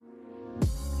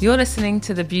You're listening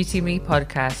to the Beauty Me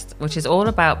podcast, which is all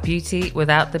about beauty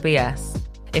without the BS.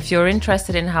 If you're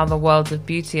interested in how the worlds of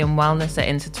beauty and wellness are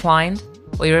intertwined,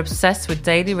 or you're obsessed with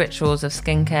daily rituals of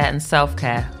skincare and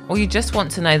self-care, or you just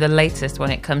want to know the latest when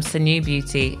it comes to new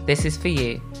beauty, this is for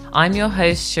you. I'm your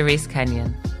host, Charisse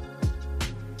Kenyon.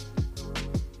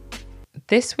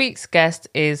 This week's guest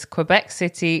is Quebec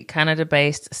City,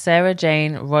 Canada-based Sarah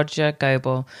Jane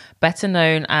Roger-Goebel, better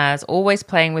known as Always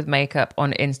Playing with Makeup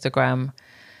on Instagram.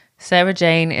 Sarah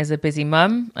Jane is a busy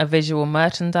mum, a visual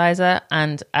merchandiser,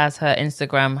 and as her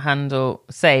Instagram handle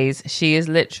says, she is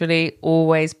literally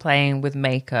always playing with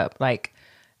makeup, like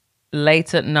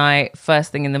late at night,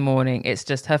 first thing in the morning. It's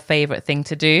just her favorite thing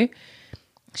to do.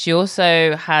 She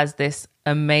also has this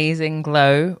amazing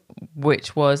glow,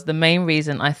 which was the main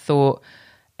reason I thought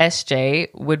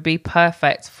SJ would be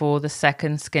perfect for the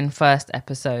second Skin First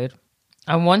episode.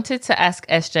 I wanted to ask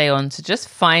SJ on to just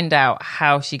find out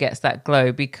how she gets that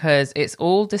glow, because it's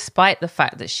all despite the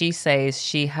fact that she says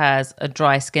she has a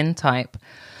dry skin type.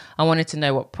 I wanted to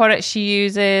know what products she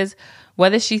uses,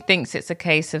 whether she thinks it's a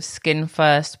case of skin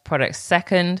first, products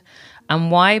second, and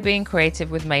why being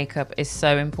creative with makeup is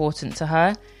so important to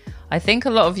her. I think a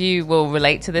lot of you will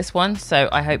relate to this one, so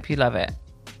I hope you love it.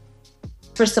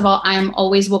 First of all, I'm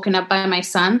always woken up by my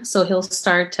son, so he'll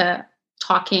start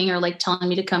talking or like telling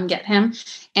me to come get him.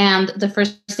 And the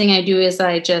first thing I do is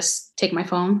I just take my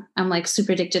phone. I'm like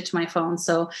super addicted to my phone.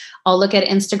 So I'll look at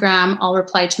Instagram, I'll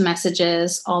reply to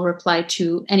messages, I'll reply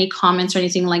to any comments or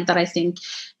anything like that. I think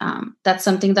that's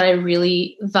something that I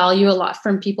really value a lot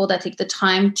from people that take the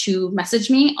time to message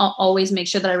me. I'll always make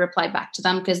sure that I reply back to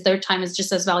them because their time is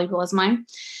just as valuable as mine.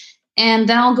 And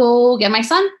then I'll go get my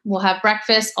son. We'll have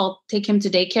breakfast. I'll take him to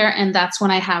daycare. And that's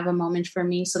when I have a moment for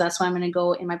me. So that's why I'm going to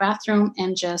go in my bathroom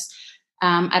and just,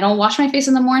 I don't wash my face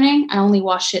in the morning. I only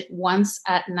wash it once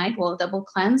at night. Well, double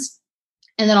cleanse.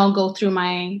 And then I'll go through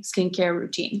my skincare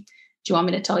routine. Do you want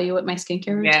me to tell you what my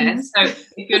skincare routine is? So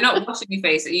if you're not washing your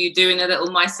face, are you doing a little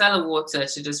micellar water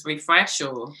to just refresh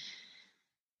or?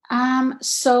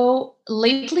 So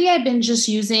lately I've been just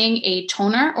using a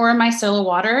toner or a micellar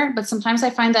water, but sometimes I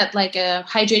find that like a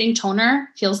hydrating toner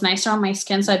feels nicer on my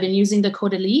skin. So I've been using the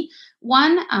Caudalie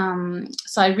one.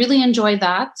 So I really enjoy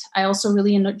that. I also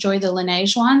really enjoy the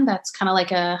Laneige one. That's kind of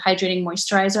like a hydrating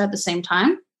moisturizer at the same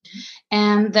time.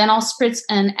 And then I'll spritz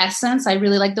an essence. I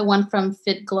really like the one from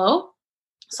Fit Glow.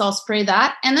 So I'll spray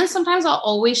that. And then sometimes I'll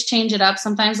always change it up.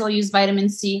 Sometimes I'll use vitamin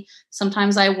C.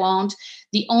 Sometimes I won't.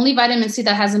 The only vitamin C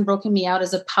that hasn't broken me out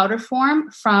is a powder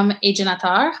form from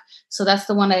Agénateur. So that's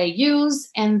the one I use.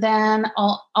 And then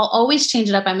I'll always change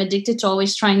it up. I'm addicted to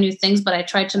always trying new things, but I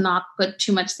try to not put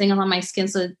too much thing on my skin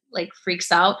so it like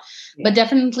freaks out. Yeah. But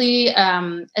definitely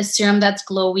a serum that's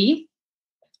glowy.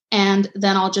 And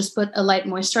then I'll just put a light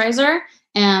moisturizer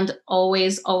and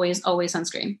always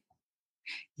sunscreen.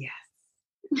 Yes.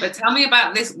 But tell me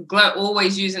about this glow,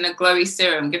 always using a glowy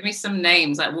serum. Give me some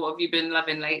names. Like, what have you been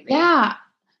loving lately? Yeah.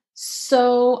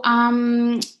 So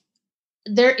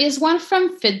there is one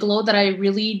from Fit Glow that I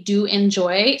really do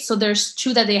enjoy. So there's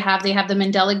two that they have. They have the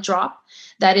Mandelic Drop.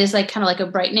 That is like kind of like a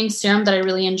brightening serum that I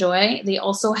really enjoy. They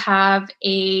also have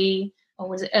a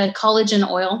collagen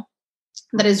oil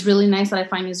that is really nice that I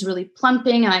find is really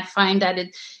plumping. And I find that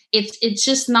it's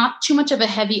just not too much of a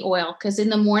heavy oil, because in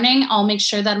the morning I'll make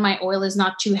sure that my oil is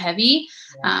not too heavy,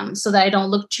 so that I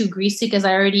don't look too greasy, because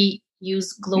I already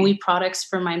use glowy products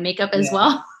for my makeup as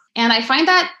well. And I find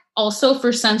that also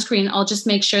for sunscreen, I'll just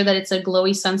make sure that it's a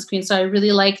glowy sunscreen. So I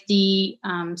really like the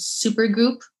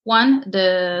Supergoop one.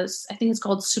 I think it's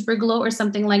called Super Glow or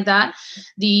something like that.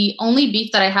 The only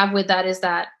beef that I have with that is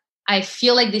that I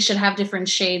feel like they should have different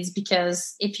shades,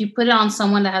 because if you put it on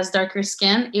someone that has darker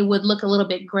skin, it would look a little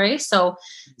bit gray. So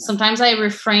sometimes I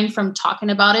refrain from talking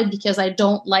about it because I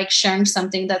don't like sharing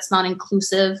something that's not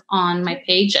inclusive on my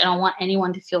page. I don't want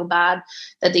anyone to feel bad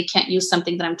that they can't use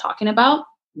something that I'm talking about.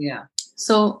 Yeah.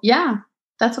 So yeah,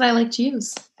 that's what I like to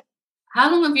use.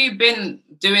 How long have you been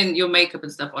doing your makeup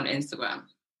and stuff on Instagram?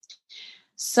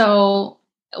 So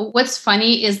what's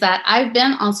funny is that I've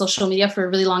been on social media for a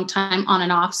really long time, on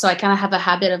and off. So I kind of have a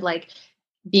habit of like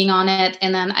being on it.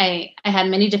 And then I had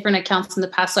many different accounts in the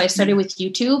past. So I started with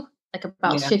YouTube like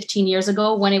about 15 years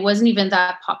ago, when it wasn't even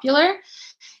that popular.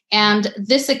 And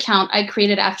this account I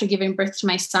created after giving birth to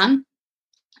my son.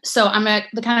 So I'm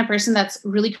the kind of person that's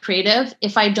really creative.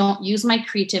 If I don't use my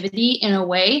creativity in a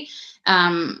way,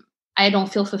 I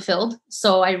don't feel fulfilled.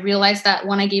 So I realized that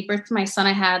when I gave birth to my son,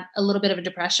 I had a little bit of a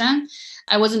depression.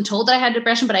 I wasn't told that I had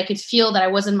depression, but I could feel that I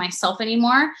wasn't myself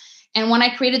anymore. And when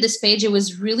I created this page, it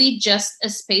was really just a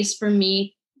space for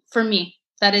me.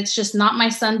 that it's just not my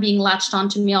son being latched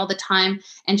onto me all the time,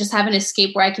 and just have an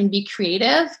escape where I can be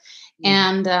creative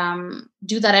and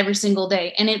do that every single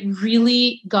day. And it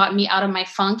really got me out of my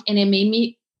funk, and it made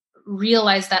me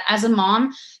realize that as a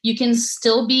mom, you can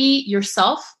still be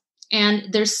yourself,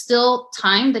 and there's still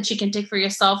time that you can take for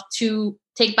yourself to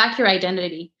take back your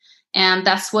identity. And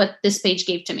that's what this page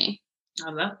gave to me. I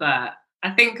love that.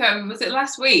 I think, was it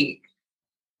last week?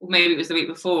 Or maybe it was the week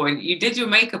before, and you did your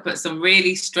makeup at some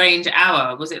really strange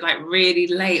hour. Was it like really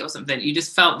late or something? You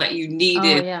just felt that you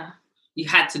needed, you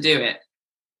had to do it.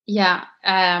 Yeah.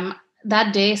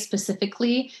 That day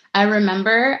specifically, I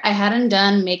remember I hadn't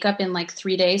done makeup in like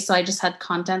 3 days. So I just had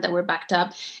content that were backed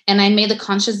up. And I made the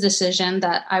conscious decision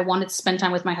that I wanted to spend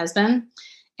time with my husband.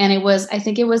 And I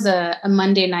think it was a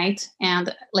Monday night.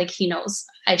 And like, he knows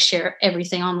I share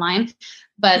everything online.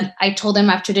 But I told him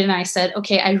after dinner, I said,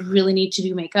 okay, I really need to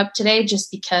do makeup today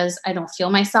just because I don't feel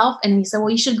myself. And he said,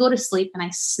 well, you should go to sleep. And I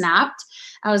snapped.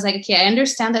 I was like, okay, I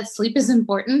understand that sleep is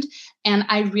important. And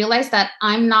I realized that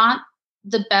I'm not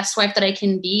the best wife that I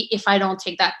can be if I don't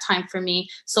take that time for me.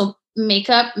 So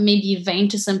makeup may be vain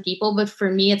to some people, but for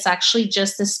me, it's actually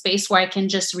just a space where I can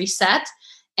just reset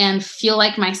and feel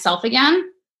like myself again.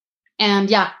 And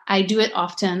yeah, I do it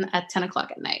often at 10 o'clock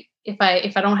at night. If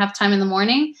I don't have time in the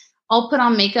morning, I'll put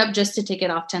on makeup just to take it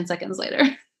off 10 seconds later.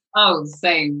 Oh,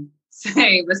 same,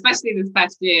 especially this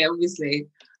past year, obviously.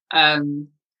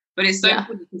 But it's so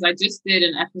cool because I just did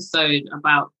an episode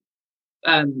about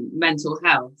mental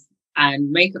health,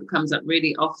 and makeup comes up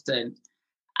really often.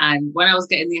 And when I was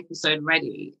getting the episode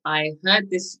ready, I heard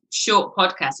this short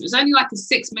podcast. It was only like a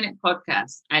 6-minute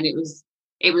podcast, and it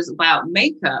was about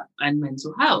makeup and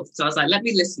mental health. So I was like, let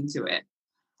me listen to it.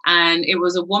 And it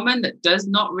was a woman that does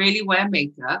not really wear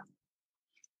makeup.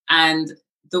 And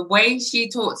the way she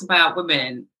talked about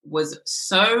women was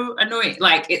so annoying.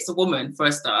 Like, it's a woman for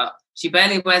a start. She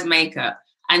barely wears makeup.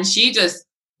 And she just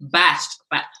bashed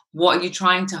back. What are you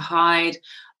trying to hide?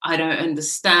 I don't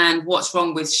understand. What's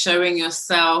wrong with showing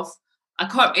yourself?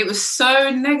 It was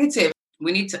so negative.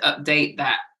 We need to update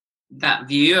that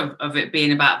view of it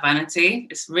being about vanity.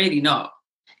 It's really not.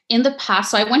 In the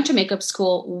past, so I went to makeup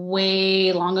school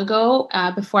way long ago,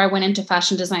 before I went into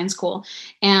fashion design school.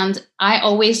 And I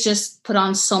always just put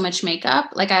on so much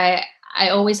makeup. Like I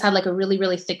always had like a really,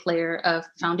 really thick layer of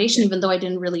foundation, even though I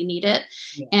didn't really need it.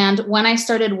 Yeah. And when I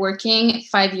started working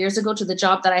 5 years ago to the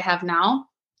job that I have now,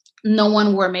 no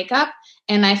one wore makeup.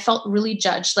 And I felt really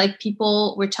judged. Like,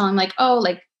 people were telling like, oh,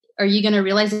 like, are you going to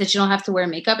realize that you don't have to wear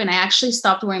makeup? And I actually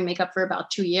stopped wearing makeup for about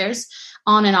 2 years,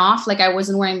 on and off. Like, I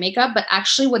wasn't wearing makeup, but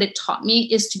actually what it taught me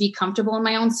is to be comfortable in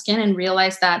my own skin and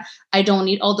realize that I don't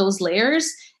need all those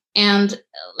layers. And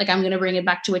like, I'm going to bring it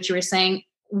back to what you were saying.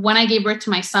 When I gave birth to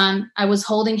my son, I was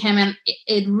holding him, and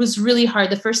it was really hard.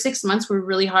 The first 6 months were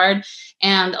really hard.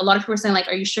 And a lot of people were saying like,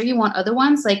 are you sure you want other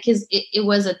ones? Like, cause it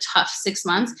was a tough 6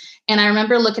 months. And I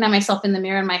remember looking at myself in the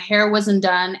mirror, and my hair wasn't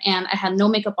done, and I had no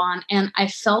makeup on, and I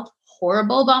felt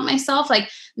horrible about myself. Like,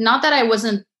 not that I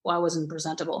wasn't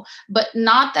presentable, but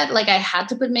not that like I had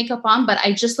to put makeup on, but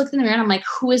I just looked in the mirror and I'm like,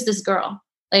 who is this girl?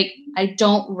 Like, I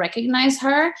don't recognize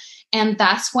her. And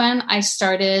that's when I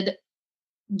started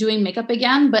doing makeup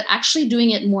again, but actually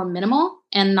doing it more minimal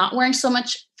and not wearing so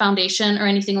much foundation or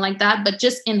anything like that, but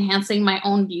just enhancing my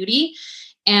own beauty.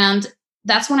 And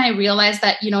that's when I realized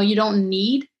that, you don't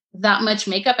need that much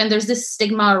makeup. And there's this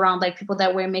stigma around like people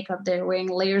that wear makeup, they're wearing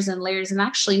layers and layers. And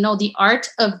actually, no, the art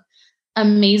of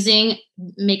amazing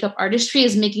makeup artistry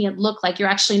is making it look like you're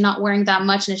actually not wearing that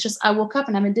much. And it's just, I woke up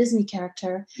and I'm a Disney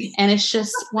character, and it's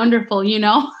just wonderful, Yeah.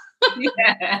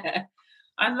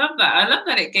 I love that. I love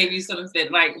that it gave you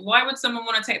something. Like, why would someone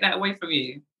want to take that away from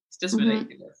you? It's just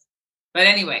ridiculous. But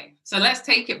anyway, so let's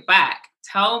take it back.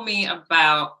 Tell me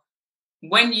about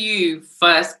when you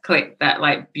first clicked that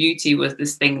like beauty was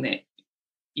this thing that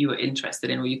you were interested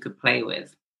in or you could play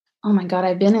with. Oh my God,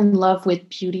 I've been in love with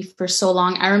beauty for so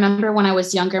long. I remember when I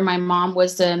was younger, my mom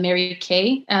was the Mary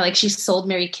Kay. Like, she sold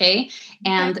Mary Kay.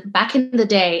 And back in the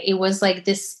day, it was like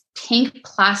this pink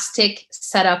plastic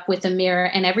setup with a mirror,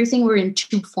 and everything were in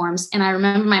tube forms. And I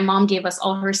remember my mom gave us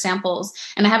all her samples,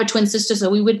 and I have a twin sister,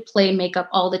 so we would play makeup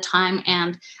all the time,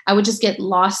 and I would just get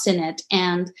lost in it.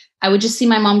 And I would just see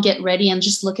my mom get ready and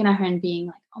just looking at her and being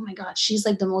like, oh my God, she's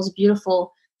like the most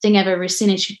beautiful thing I've ever seen.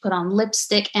 And she'd put on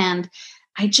lipstick, and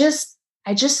I just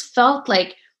felt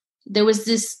like there was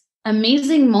this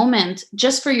amazing moment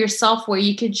just for yourself where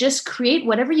you could just create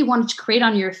whatever you wanted to create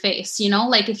on your face.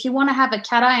 Like, if you want to have a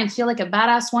cat eye and feel like a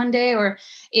badass one day, or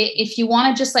if you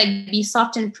want to just like be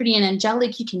soft and pretty and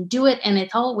angelic, you can do it. And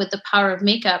it's all with the power of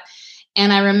makeup.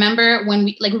 And I remember when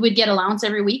we would get allowance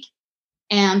every week,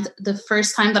 And the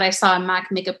first time that I saw a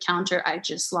MAC makeup counter, I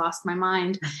just lost my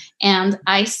mind. And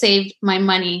I saved my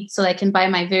money so that I can buy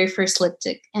my very first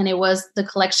lipstick. And it was the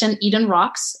collection Eden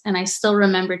Rocks. And I still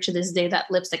remember to this day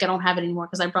that lipstick. I don't have it anymore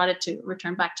because I brought it to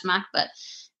return back to MAC. But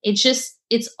I've just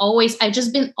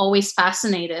been always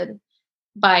fascinated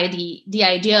by the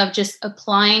idea of just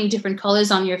applying different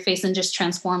colors on your face and just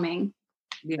transforming.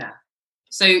 Yeah.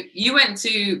 So you went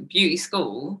to beauty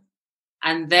school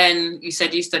and then you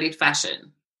said you studied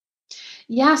fashion.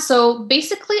 Yeah. So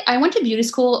basically I went to beauty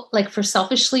school, like for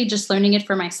selfishly just learning it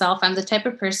for myself. I'm the type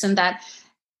of person that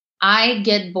I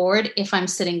get bored if I'm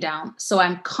sitting down. So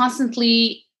I'm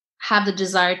constantly have the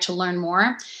desire to learn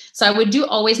more. So I would do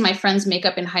always my friends'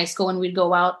 makeup in high school and we'd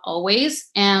go out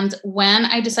always. And when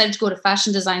I decided to go to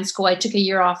fashion design school, I took a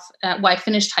year off. I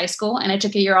finished high school and I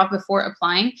took a year off before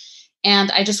applying. And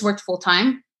I just worked full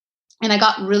time. And I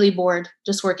got really bored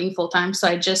just working full time. So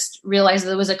I just realized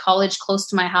there was a college close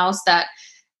to my house that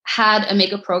had a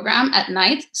makeup program at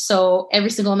night. So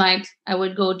every single night I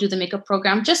would go do the makeup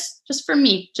program just for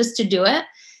me, just to do it.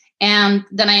 And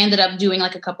then I ended up doing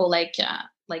like a couple like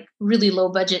really low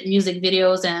budget music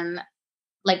videos and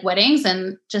like weddings,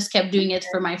 and just kept doing it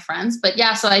for my friends. But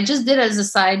yeah, so I just did it as a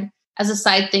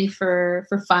side thing for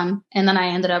fun. And then I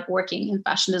ended up working in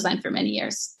fashion design for many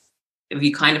years. Have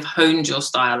you kind of honed your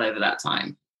style over that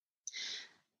time?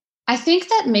 I think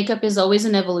that makeup is always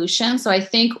an evolution. So I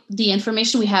think the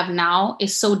information we have now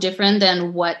is so different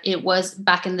than what it was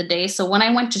back in the day. So when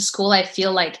I went to school, I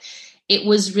feel like it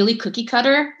was really cookie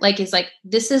cutter. Like, it's like,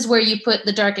 this is where you put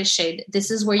the darkest shade.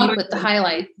 This is where you put the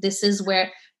highlight. This is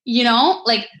where,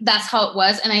 like that's how it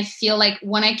was. And I feel like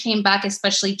when I came back,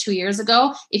 especially 2 years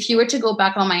ago, if you were to go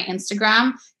back on my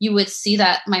Instagram, you would see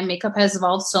that my makeup has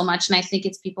evolved so much. And I think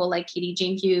it's people like Katie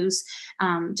Jane Hughes,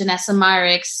 Janessa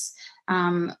Myricks,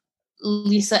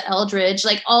 Lisa Eldridge,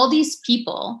 like all these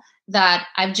people that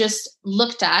I've just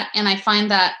looked at. And I find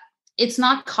that it's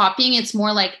not copying. It's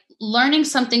more like learning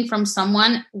something from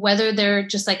someone, whether they're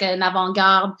just like an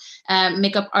avant-garde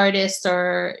makeup artist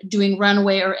or doing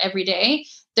runway or everyday.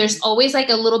 There's always like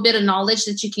a little bit of knowledge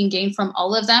that you can gain from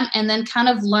all of them, and then kind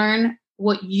of learn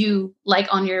what you like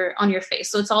on your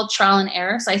face. So it's all trial and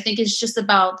error. So I think it's just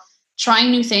about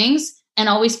trying new things and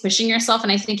always pushing yourself.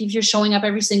 And I think if you're showing up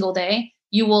every single day,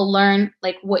 you will learn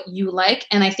like what you like.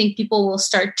 And I think people will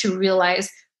start to realize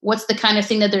what's the kind of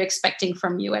thing that they're expecting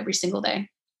from you every single day.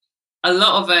 A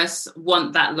lot of us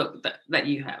want that look that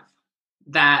you have,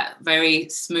 that very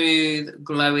smooth,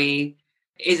 glowy.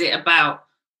 Is it about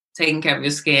taking care of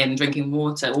your skin, drinking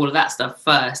water, all of that stuff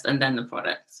first, and then the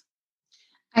products?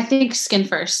 I think skin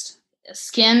first.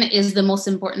 Skin is the most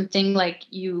important thing. Like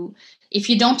if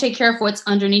you don't take care of what's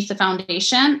underneath the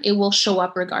foundation, it will show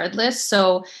up regardless.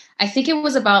 So I think it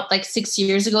was about like 6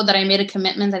 years ago that I made a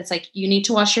commitment that it's like, you need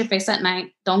to wash your face at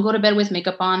night. Don't go to bed with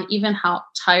makeup on, even how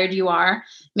tired you are.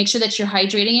 Make sure that you're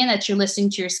hydrating and that you're listening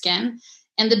to your skin.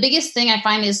 And the biggest thing I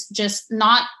find is just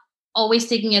not always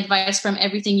taking advice from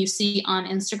everything you see on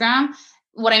Instagram.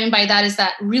 What I mean by that is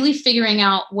that really figuring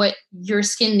out what your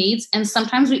skin needs. And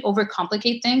sometimes we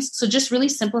overcomplicate things. So just really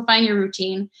simplifying your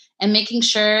routine and making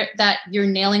sure that you're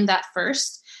nailing that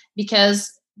first,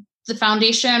 because the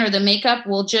foundation or the makeup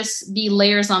will just be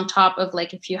layers on top of,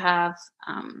 like, if you have,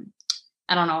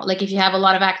 I don't know, like if you have a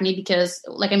lot of acne, because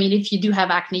like, I mean, if you do have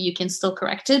acne, you can still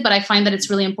correct it. But I find that it's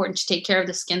really important to take care of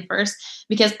the skin first,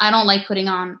 because I don't like putting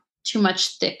on too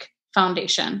much thick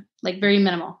foundation, like very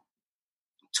minimal.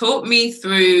 Talk me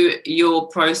through your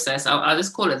process. I'll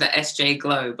just call it the SJ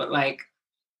Glow, but like,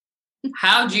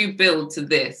 how do you build to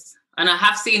this? And I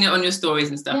have seen it on your stories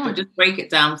and stuff, but just break it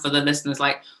down for the listeners.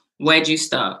 Like, where do you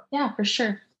start? Yeah, for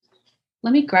sure.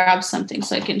 Let me grab something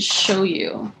so I can show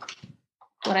you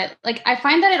what I like. I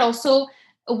find that it also,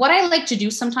 what I like to do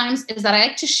sometimes is that I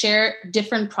like to share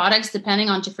different products depending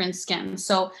on different skin.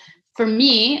 So for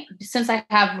me, since I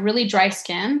have really dry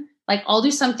skin, like I'll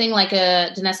do something like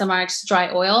a Janessa Myricks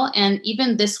dry oil. And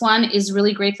even this one is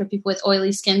really great for people with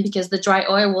oily skin, because the dry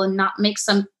oil will not make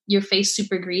your face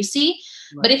super greasy.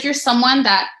 Right. But if you're someone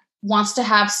that wants to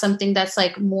have something that's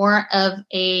like more of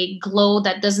a glow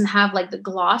that doesn't have like the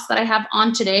gloss that I have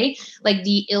on today, like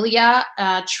the Ilia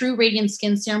True Radiant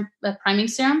Skin Serum Priming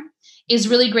Serum is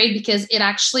really great, because it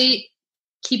actually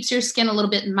keeps your skin a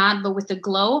little bit matte, but with the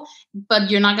glow, but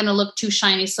you're not going to look too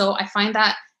shiny. So I find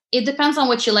that it depends on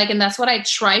what you like. And that's what I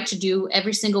try to do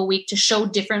every single week, to show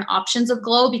different options of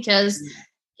glow, because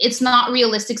it's not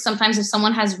realistic. Sometimes if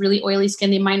someone has really oily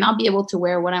skin, they might not be able to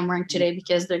wear what I'm wearing today,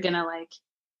 because they're going to like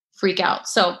freak out.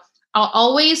 So I'll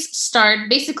always start,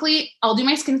 basically, I'll do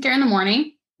my skincare in the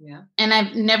morning. Yeah. And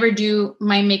I never do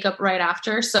my makeup right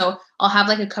after. So I'll have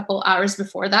like a couple hours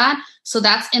before that. So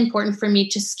that's important for me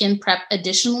to skin prep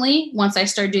additionally once I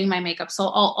start doing my makeup. So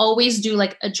I'll always do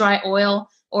like a dry oil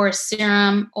or a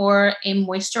serum or a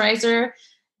moisturizer.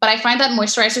 But I find that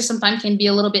moisturizer sometimes can be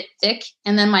a little bit thick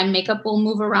and then my makeup will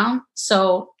move around.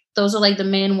 So those are like the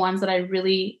main ones that I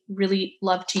really, really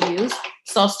love to use.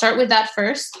 So I'll start with that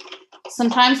first.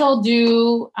 Sometimes I'll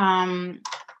do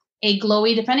a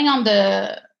glowy, depending on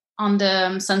the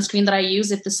sunscreen that I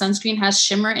use. If the sunscreen has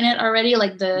shimmer in it already,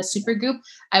 like the Supergoop,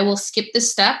 I will skip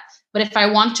this step. But if I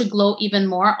want to glow even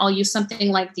more, I'll use something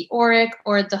like the Auric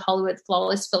or the Hollywood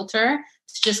Flawless filter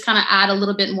to just kind of add a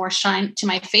little bit more shine to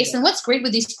my face. And what's great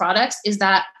with these products is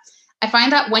that I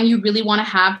find that when you really want to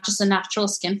have just a natural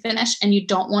skin finish and you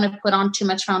don't want to put on too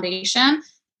much foundation,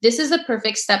 this is the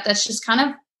perfect step that's just kind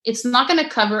of, it's not going to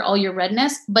cover all your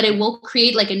redness, but it will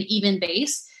create like an even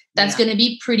base that's going to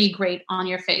be pretty great on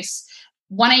your face.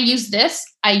 When I use this,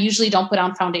 I usually don't put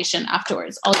on foundation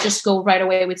afterwards. I'll just go right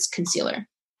away with concealer.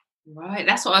 Right.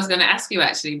 That's what I was going to ask you,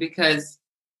 actually, because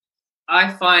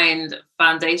I find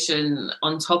foundation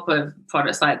on top of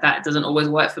products like that doesn't always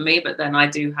work for me, but then I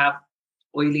do have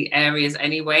oily areas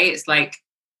anyway. It's like,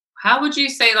 how would you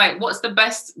say, like, what's the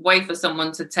best way for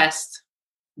someone to test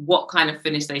what kind of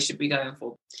finish they should be going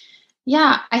for?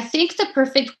 Yeah, I think the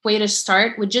perfect way to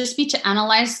start would just be to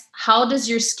analyze how does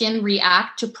your skin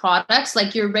react to products,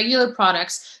 like your regular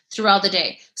products throughout the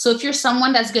day. So if you're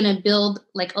someone that's going to build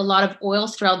like a lot of oil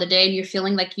throughout the day and you're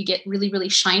feeling like you get really, really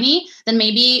shiny, then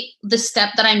maybe the step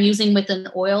that I'm using with an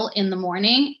oil in the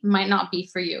morning might not be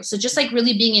for you. So just like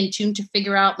really being in tune to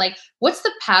figure out like what's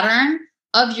the pattern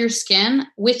of your skin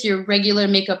with your regular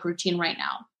makeup routine right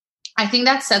now. I think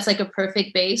that sets like a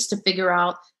perfect base to figure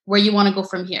out where you want to go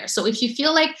from here. So if you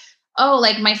feel like, oh,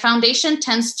 like my foundation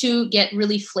tends to get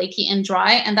really flaky and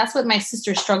dry, and that's what my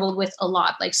sister struggled with a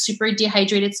lot, like super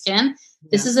dehydrated skin.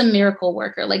 This is a miracle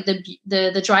worker. Like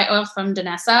the dry oil from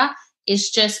Danessa is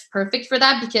just perfect for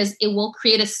that because it will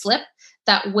create a slip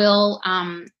that will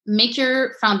make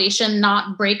your foundation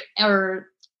not break or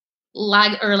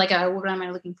lag, or like what am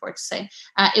I looking for to say?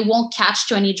 It won't catch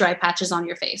to any dry patches on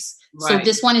your face. Right. So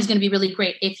this one is going to be really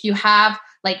great. If you have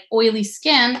like oily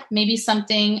skin, maybe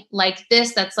something like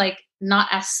this that's like not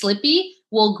as slippy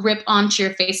will grip onto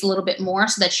your face a little bit more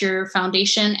so that your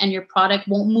foundation and your product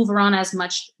won't move around as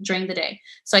much during the day.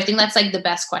 So I think that's like the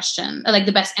best question, like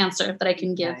the best answer that I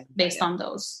can give based on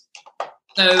those.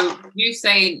 So you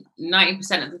say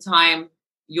 90% of the time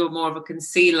you're more of a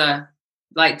concealer,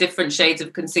 like different shades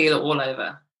of concealer all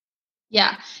over.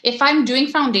 Yeah. If I'm doing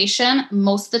foundation,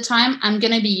 most of the time I'm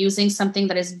going to be using something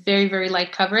that is very, very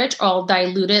light coverage, or I'll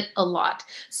dilute it a lot.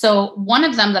 So one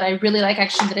of them that I really like,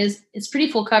 actually, that it's pretty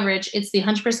full coverage. It's the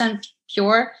 100%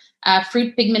 pure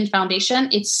fruit pigment foundation.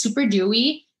 It's super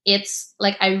dewy. It's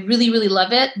like, I really, really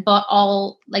love it. But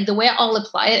the way I'll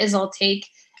apply it is I'll take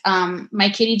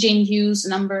my Katie Jane Hughes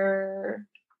number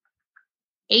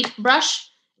 8 brush,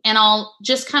 and I'll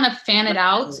just kind of fan it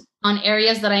out on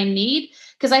areas that I need.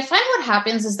 Because I find what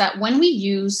happens is that when we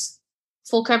use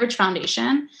full coverage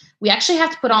foundation, we actually have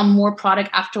to put on more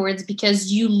product afterwards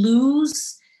because you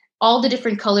lose all the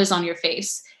different colors on your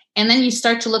face. And then you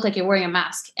start to look like you're wearing a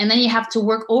mask. And then you have to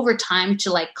work overtime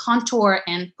to like contour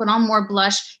and put on more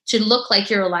blush to look like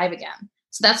you're alive again.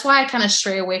 So that's why I kind of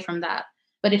stray away from that.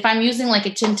 But if I'm using like a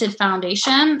tinted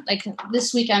foundation, like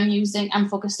this week I'm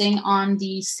focusing on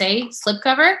the Say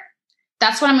slipcover.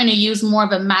 That's what I'm going to use more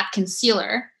of a matte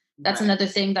concealer. That's another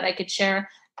thing that I could share.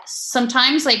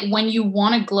 Sometimes like when you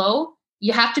want to glow,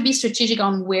 you have to be strategic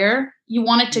on where you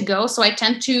want it to go. So I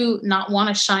tend to not want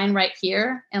to shine right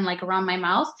here and like around my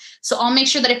mouth. So I'll make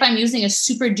sure that if I'm using a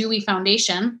super dewy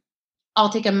foundation, I'll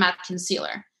take a matte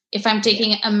concealer. If I'm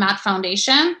taking a matte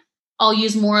foundation, I'll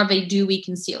use more of a dewy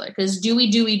concealer, because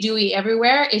dewy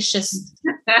everywhere. It's just,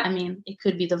 I mean, it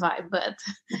could be the vibe, but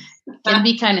it can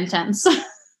be kind of intense.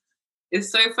 It's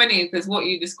so funny because what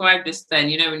you described just then,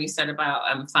 you know, when you said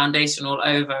about foundation all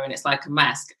over and it's like a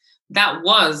mask, that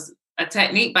was a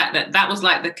technique back then. That was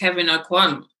like the Kevyn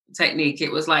Aucoin technique. It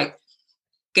was like,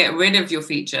 get rid of your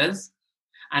features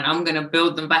and I'm going to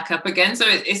build them back up again. So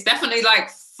it's definitely like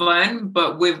fun,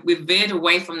 but we've veered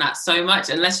away from that so much.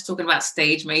 Unless you're talking about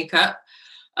stage makeup,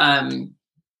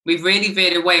 we've really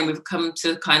veered away and we've come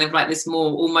to kind of like this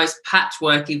more almost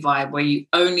patchworky vibe where you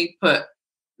only put,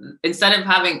 instead of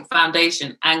having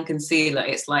foundation and concealer,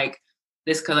 it's like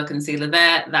this color concealer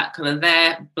there, that color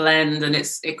there, blend, and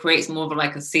it creates more of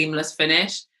like a seamless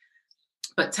finish.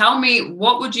 But tell me,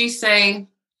 what would you say?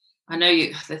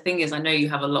 The thing is, I know you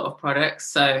have a lot of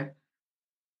products. So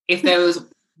if there was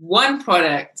one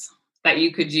product that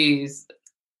you could use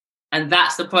and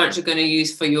that's the product you're going to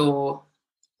use for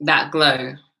that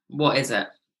glow, what is it?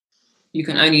 You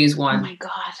can only use one. Oh my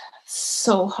God,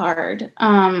 so hard.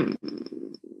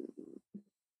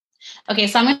 Okay,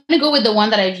 so I'm going to go with the one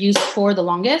that I've used for the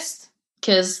longest,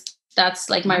 because that's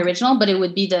like my original, but it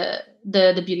would be the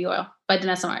beauty oil by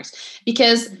Danessa Myricks.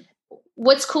 Because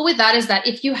what's cool with that is that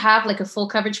if you have like a full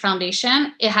coverage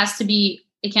foundation, it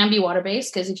can be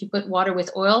water-based, because if you put water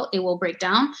with oil, it will break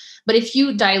down. But if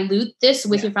you dilute this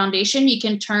with your foundation, you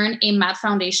can turn a matte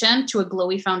foundation to a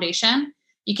glowy foundation.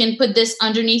 You can put this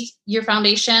underneath your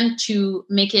foundation to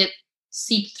make it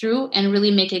seep through and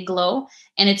really make it glow.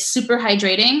 And it's super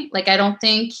hydrating. Like, I don't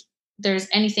think there's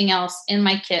anything else in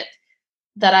my kit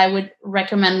that I would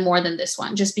recommend more than this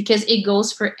one, just because it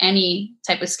goes for any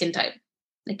type of skin type.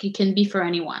 Like, it can be for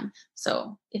anyone.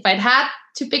 So if I'd had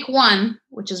to pick one,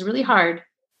 which is really hard,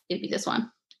 it'd be this one.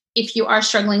 If you are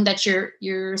struggling that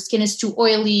your skin is too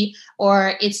oily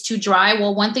or it's too dry,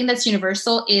 well, one thing that's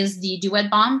universal is the Dew Wet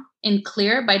Balm in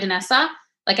Clear by Danessa.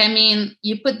 Like, I mean,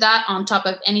 you put that on top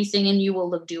of anything and you will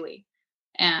look dewy.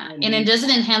 And it doesn't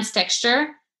enhance texture.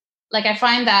 Like, I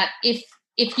find that if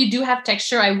you do have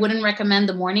texture, I wouldn't recommend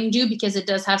the Morning Dew, because it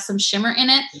does have some shimmer in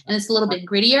it and it's a little bit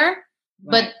grittier. Right.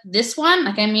 But this one,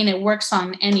 like, I mean, it works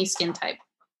on any skin type.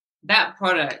 That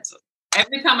product,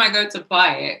 every time I go to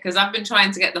buy it, because I've been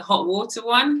trying to get the hot water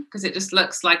one, because it just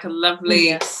looks like a lovely...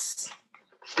 Yes.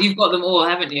 You've got them all,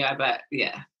 haven't you? I bet.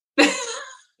 Yeah.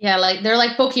 Yeah, like, they're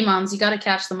like Pokemons. You got to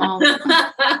catch them all.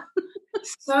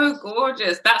 So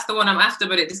gorgeous. That's the one I'm after,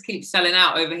 but it just keeps selling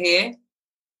out over here.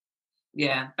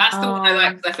 Yeah, that's the one I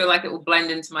like, because I feel like it will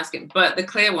blend into my skin. But the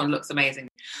clear one looks amazing.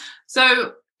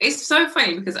 So it's so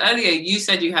funny, because earlier you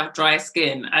said you have dry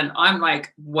skin, and I'm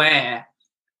like, where?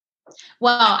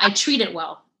 Well, I treat it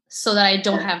well so that I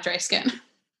don't have dry skin.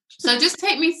 So just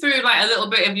take me through like a little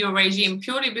bit of your regime,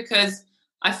 purely because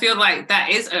I feel like that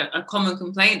is a common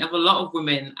complaint of a lot of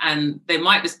women, and they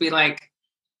might just be like,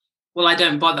 well, I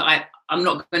don't bother. I'm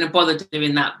not going to bother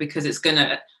doing that because it's going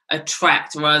to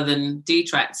attract rather than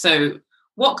detract. So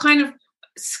what kind of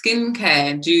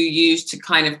skincare do you use to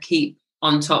kind of keep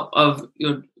on top of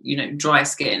your, dry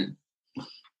skin?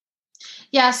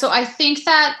 Yeah, so I think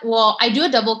that, well, I do a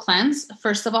double cleanse,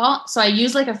 first of all. So I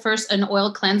use like an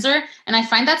oil cleanser, and I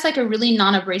find that's like a really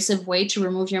non-abrasive way to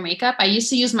remove your makeup. I used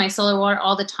to use micellar water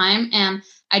all the time, and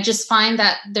I just find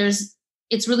that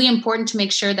it's really important to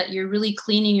make sure that you're really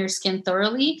cleaning your skin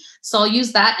thoroughly. So I'll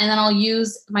use that, and then I'll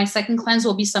use my second cleanse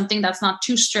will be something that's not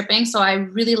too stripping. So I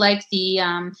really like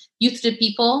the Youth to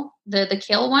People, the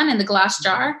kale one in the glass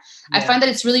jar. Yeah. I find that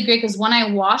it's really great because when I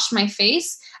wash my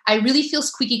face, I really feel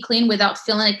squeaky clean without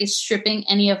feeling like it's stripping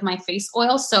any of my face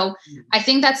oil. So I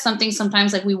think that's something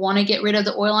sometimes, like, we want to get rid of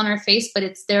the oil on our face, but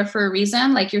it's there for a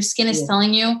reason. Like, your skin is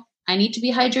telling you, I need to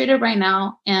be hydrated right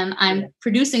now, and I'm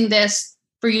producing this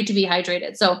for you to be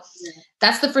hydrated. So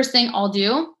that's the first thing I'll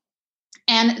do.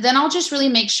 And then I'll just really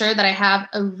make sure that I have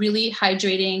a really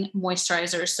hydrating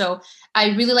moisturizer. So I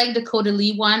really like the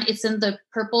Caudalie one. It's in the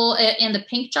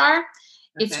pink jar. Okay.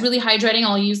 It's really hydrating.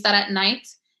 I'll use that at night.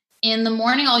 In the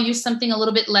morning, I'll use something a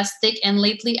little bit less thick. And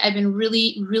lately, I've been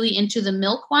really, really into the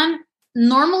Milk one.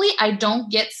 Normally, I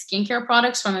don't get skincare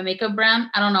products from a makeup brand.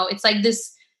 I don't know. It's like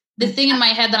the thing in my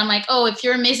head that I'm like, oh, if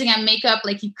you're amazing at makeup,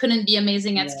 like, you couldn't be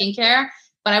amazing at skincare.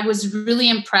 But I was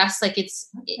really impressed. Like, it's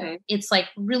like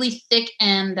really thick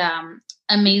and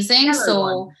amazing. Yellow so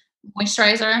one.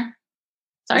 Moisturizer.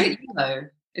 Sorry?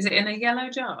 Is it in a yellow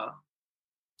jar?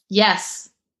 Yes.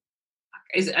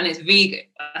 And it's vegan,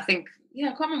 I think. Yeah, I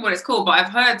can't remember what it's called, but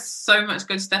I've heard so much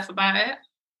good stuff about it.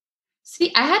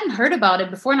 See, I hadn't heard about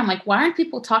it before, and I'm like, why aren't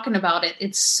people talking about it?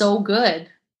 It's so good.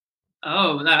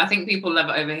 Oh, no, I think people love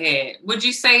it over here. Would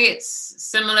you say it's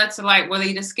similar to like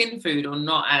Weleda Skin Food, or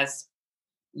not as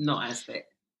thick?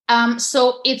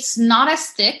 So it's not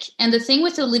as thick. And the thing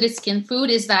with Weleda Skin Food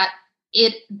is that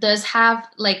it does have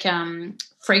like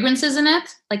fragrances in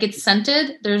it. Like, it's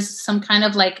scented. There's some kind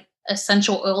of like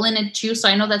essential oil in it too. So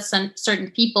I know that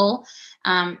certain people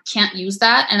can't use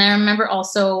that. And I remember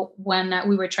also when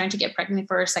we were trying to get pregnant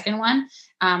for our second one,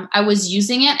 I was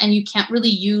using it, and you can't really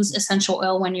use essential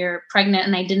oil when you're pregnant.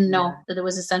 And I didn't know that there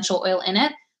was essential oil in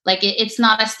it. Like, it's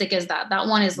not as thick as that. That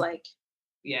one is like,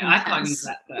 yeah, intense. I can't use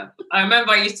that though. I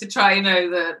remember I used to try,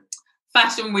 the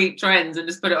Fashion Week trends and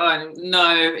just put it on.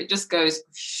 No, it just goes,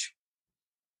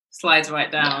 slides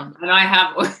right down. Yeah. And I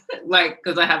have,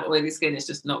 because I have oily skin, it's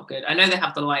just not good. I know they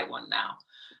have the light one now.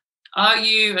 Are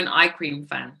you an eye cream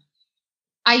fan?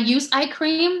 I use eye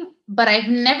cream, but I've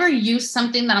never used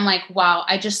something that I'm like, wow,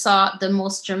 I just saw the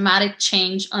most dramatic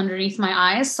change underneath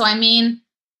my eyes. So, I mean,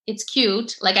 it's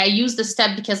cute. Like, I use the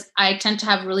step because I tend to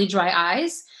have really dry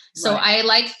eyes. So I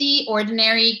like the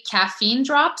ordinary caffeine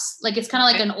drops. Like it's kind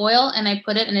of like an oil, and I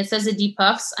put it, and it says it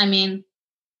depuffs. I mean,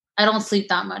 I don't sleep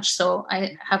that much, so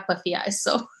I have puffy eyes.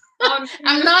 So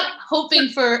I'm not hoping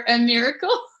for a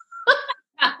miracle.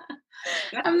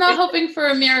 I'm not hoping for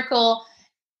a miracle.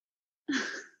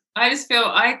 I just feel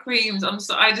eye creams. I'm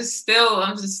just still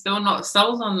not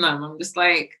sold on them. I'm just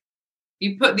like,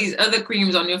 you put these other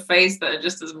creams on your face that are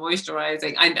just as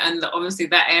moisturizing, and obviously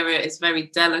that area is very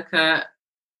delicate.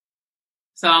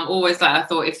 So I'm always like, I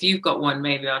thought if you've got one,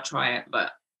 maybe I'll try it,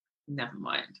 but never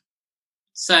mind.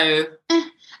 So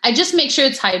I just make sure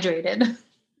it's hydrated.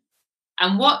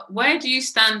 And where do you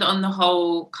stand on the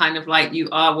whole kind of like you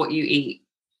are what you eat?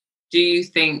 Do you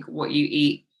think what you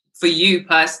eat for you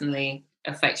personally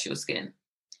affects your skin?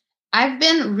 I've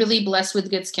been really blessed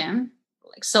with good skin.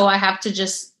 So I have to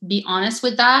just be honest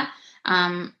with that.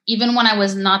 Even when I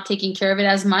was not taking care of it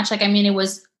as much, it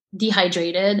was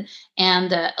dehydrated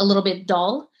and a little bit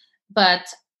dull. But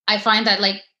I find that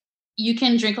you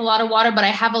can drink a lot of water, but I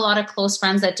have a lot of close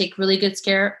friends that take really good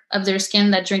care of their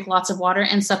skin, that drink lots of water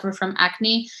and suffer from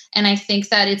acne. And I think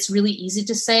that it's really easy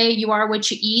to say you are what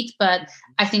you eat, but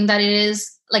I think that it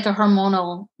is like a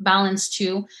hormonal balance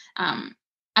too.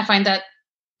 I find that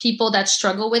people that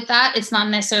struggle with that, it's not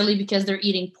necessarily because they're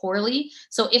eating poorly.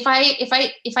 So if I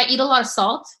eat a lot of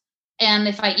salt and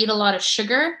if I eat a lot of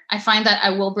sugar, I find that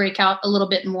I will break out a little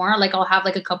bit more. Like I'll have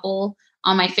a couple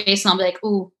on my face and I'll be like,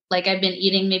 ooh, I've been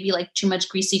eating maybe too much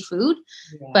greasy food.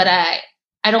 Yeah. But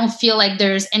I don't feel like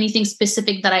there's anything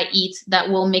specific that I eat that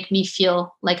will make me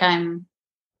feel like I'm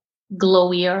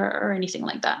glowy or anything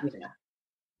like that. Yeah.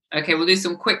 Okay, we'll do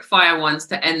some quick fire ones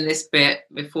to end this bit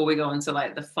before we go on to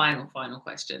the final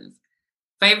questions.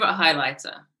 Favorite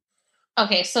highlighter?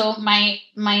 Okay, so my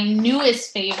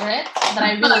newest favorite that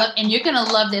I really love, and you're gonna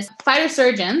love this,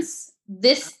 Phytosurgeons.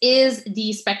 This is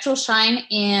the Spectral Shine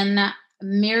in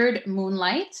Mirrored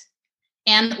Moonlight.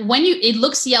 And it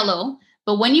looks yellow,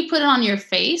 but when you put it on your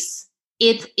face,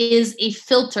 it is a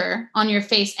filter on your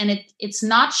face, and it's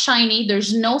not shiny.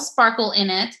 There's no sparkle in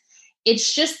it.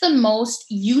 It's just the most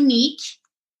unique.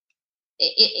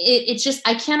 It's just,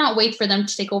 I cannot wait for them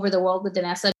to take over the world with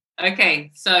Danessa. Okay,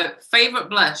 so favorite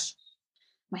blush?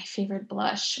 My favorite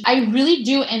blush. I really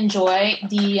do enjoy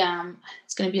the,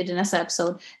 it's going to be a Danessa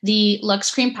episode, the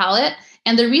Luxe Cream palette.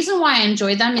 And the reason why I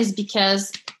enjoy them is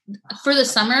because for the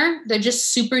summer, they're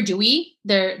just super dewy.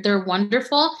 They're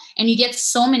wonderful. And you get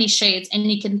so many shades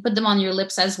and you can put them on your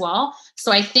lips as well.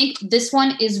 So I think this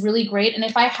one is really great. And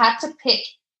if I had to pick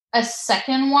a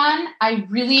second one, I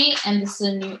really, and this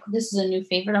is a new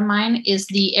favorite of mine, is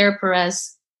the Air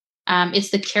Perez. It's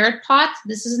the Carrot Pot.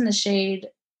 This is in the shade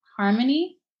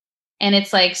Harmony, and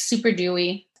it's super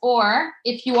dewy. Or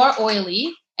if you are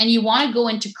oily and you want to go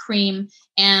into cream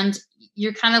and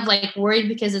you're kind of worried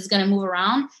because it's going to move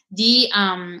around, the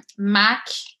MAC,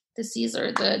 these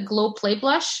are the Glow Play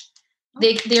Blush.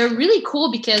 They're really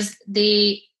cool because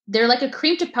they're like a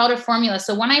cream to powder formula.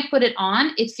 So when I put it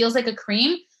on, it feels like a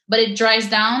cream, but it dries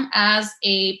down as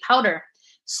a powder.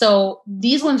 So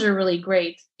these ones are really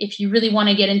great if you really want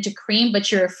to get into cream, but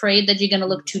you're afraid that you're going to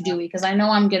look too dewy, because I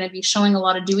know I'm going to be showing a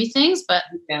lot of dewy things, but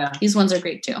these ones are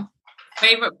great too.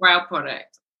 Favorite brow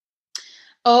product?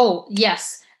 Oh,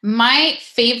 yes. My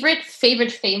favorite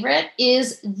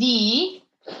is the,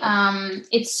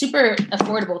 it's super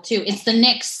affordable too. It's the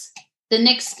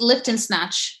NYX Lift and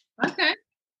Snatch. Okay.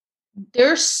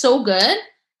 They're so good.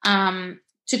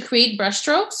 To create brush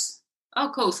strokes. Oh,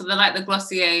 cool. So they're like the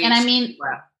Glossier. And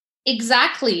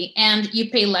exactly. And you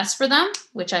pay less for them,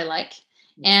 which I like.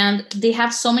 And they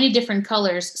have so many different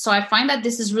colors. So I find that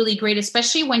this is really great,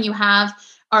 especially when you have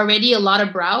already a lot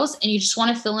of brows and you just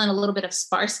want to fill in a little bit of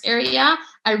sparse area.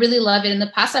 I really love it. In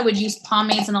the past, I would use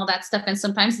pomades and all that stuff, and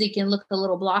sometimes they can look a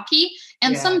little blocky.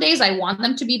 And some days I want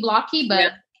them to be blocky,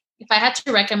 but if I had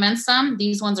to recommend some,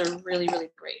 these ones are really, really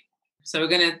great. So we're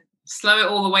going to slow it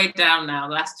all the way down now.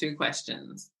 Last two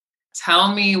questions.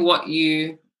 Tell me what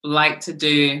you like to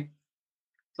do.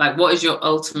 What is your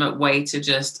ultimate way to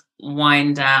just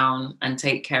wind down and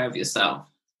take care of yourself?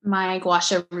 My gua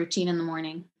sha routine in the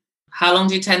morning. How long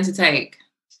do you tend to take?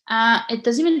 It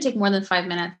doesn't even take more than 5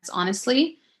 minutes,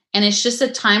 honestly. And it's just a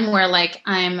time where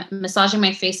I'm massaging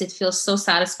my face. It feels so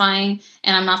satisfying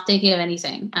and I'm not thinking of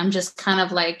anything. I'm just kind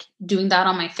of doing that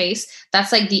on my face.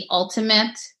 That's the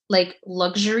ultimate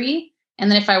luxury. And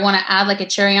then if I want to add a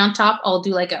cherry on top, I'll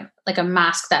do a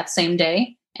mask that same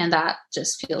day, and that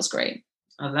just feels great.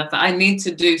 I love that. I need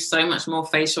to do so much more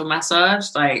facial massage.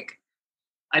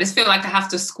 I just feel like I have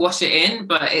to squash it in,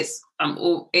 but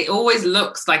it always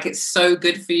looks like it's so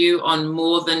good for you on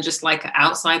more than just an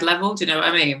outside level. Do you know what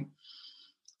I mean?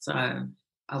 So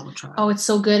I will try. Oh, it's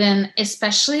so good. And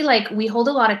especially like we hold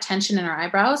a lot of tension in our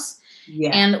eyebrows.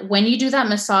 Yeah. And when you do that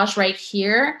massage right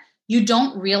here, you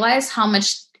don't realize how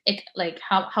much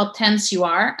how tense you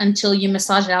are until you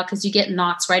massage it out, because you get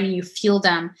knots, right? And you feel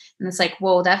them. And it's like,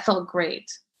 whoa, that felt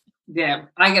great. Yeah.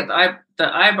 I get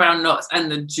the eyebrow knots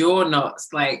and the jaw knots.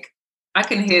 Like I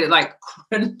can hear it like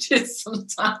crunches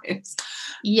sometimes.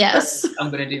 Yes. I'm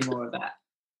going to do more of that.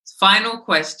 Final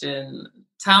question.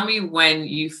 Tell me when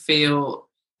you feel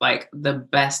like the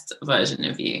best version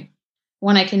of you.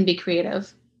 When I can be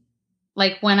creative.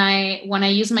 Like when I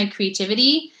use my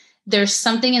creativity, there's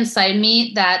something inside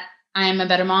me that I'm a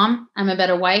better mom, I'm a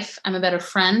better wife, I'm a better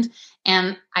friend,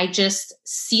 and I just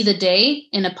see the day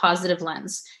in a positive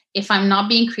lens. If I'm not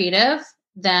being creative,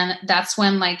 then that's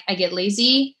when like I get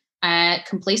lazy,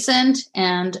 complacent,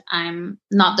 and I'm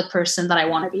not the person that I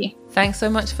want to be. Thanks so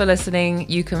much for listening.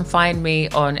 You can find me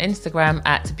on Instagram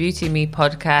at Beauty Me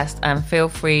Podcast, and feel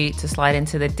free to slide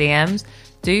into the DMs.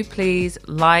 Do please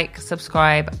like,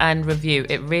 subscribe, and review.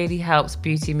 It really helps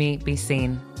Beauty Me be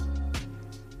seen.